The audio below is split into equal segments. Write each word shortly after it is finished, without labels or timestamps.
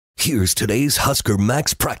Here's today's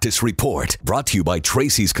HuskerMax practice report, brought to you by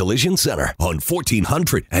Tracy's Collision Center on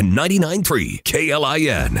 1499.3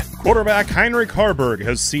 KLIN. Quarterback Heinrich Haarberg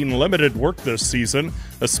has seen limited work this season,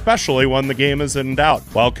 especially when the game is in doubt.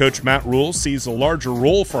 While Coach Matt Rhule sees a larger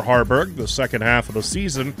role for Haarberg the second half of the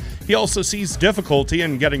season, he also sees difficulty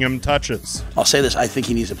in getting him touches. I'll say this, I think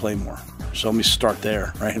he needs to play more. So let me start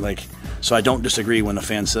there, right? So I don't disagree when a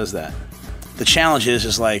fan says that. The challenge is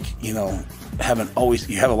you have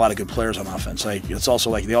a lot of good players on offense. It's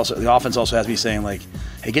also the offense also has to be saying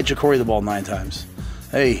hey, get Jacory the ball 9 times.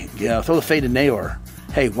 Hey, throw the fade to Nayor.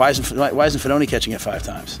 Hey, why isn't Fedoni catching it 5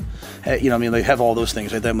 times? Hey, they have all those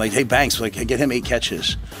things right there. Hey, Banks, get him 8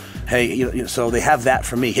 catches. Hey, so they have that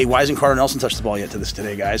from me. Hey, why hasn't Carter Nelson touched the ball yet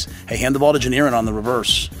today, guys? Hey, hand the ball to Janirin on the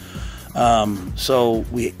reverse. So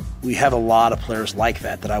we have a lot of players like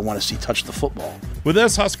that I want to see touch the football. With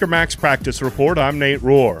this HuskerMax practice report, I'm Nate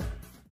Rhule.